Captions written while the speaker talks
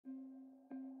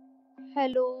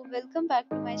Hello, welcome back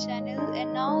to my channel,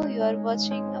 and now you are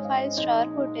watching a 5-star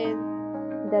hotel.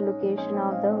 The location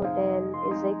of the hotel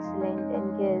is excellent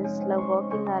and guests love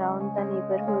walking around the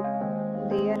neighborhood.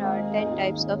 There are 10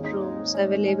 types of rooms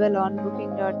available on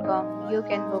booking.com. You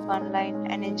can book online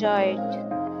and enjoy it.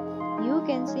 You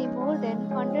can see more than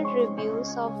 100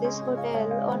 reviews of this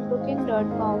hotel on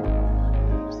booking.com.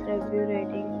 Its review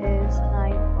rating is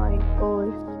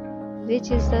 9.4,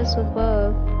 which is the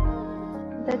superb.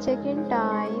 The check-in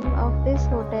time of this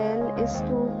hotel is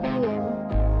 2 p.m.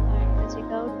 and the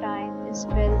checkout time is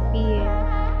 12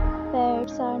 p.m.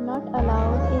 Pets are not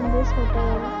allowed in this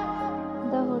hotel.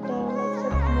 The hotel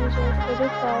accepts major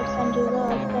credit cards and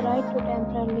reserves the right to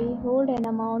temporarily hold an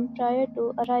amount prior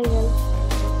to arrival.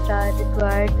 Guests are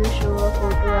required to show a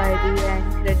photo ID and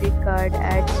credit card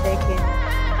at check-in.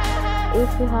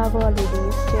 If you have already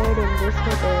stayed in this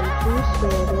hotel, please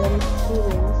share your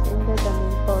experience in the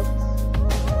comment box.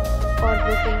 For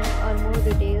booking or more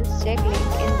details, check link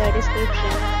in the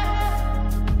description.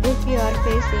 If you are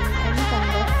facing any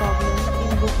kind of problem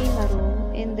in booking a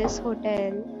room in this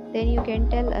hotel, then you can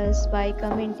tell us by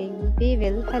commenting. We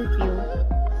will help you.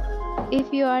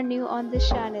 If you are new on this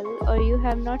channel or you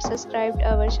have not subscribed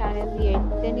our channel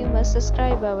yet, then you must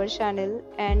subscribe our channel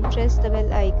and press the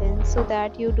bell icon so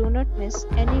that you do not miss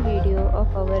any video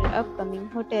of our upcoming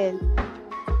hotel.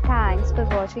 Thanks for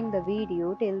watching the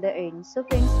video till the end. So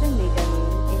friends, will meet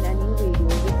again in a new video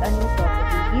with a new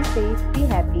property. Be safe, be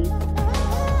happy.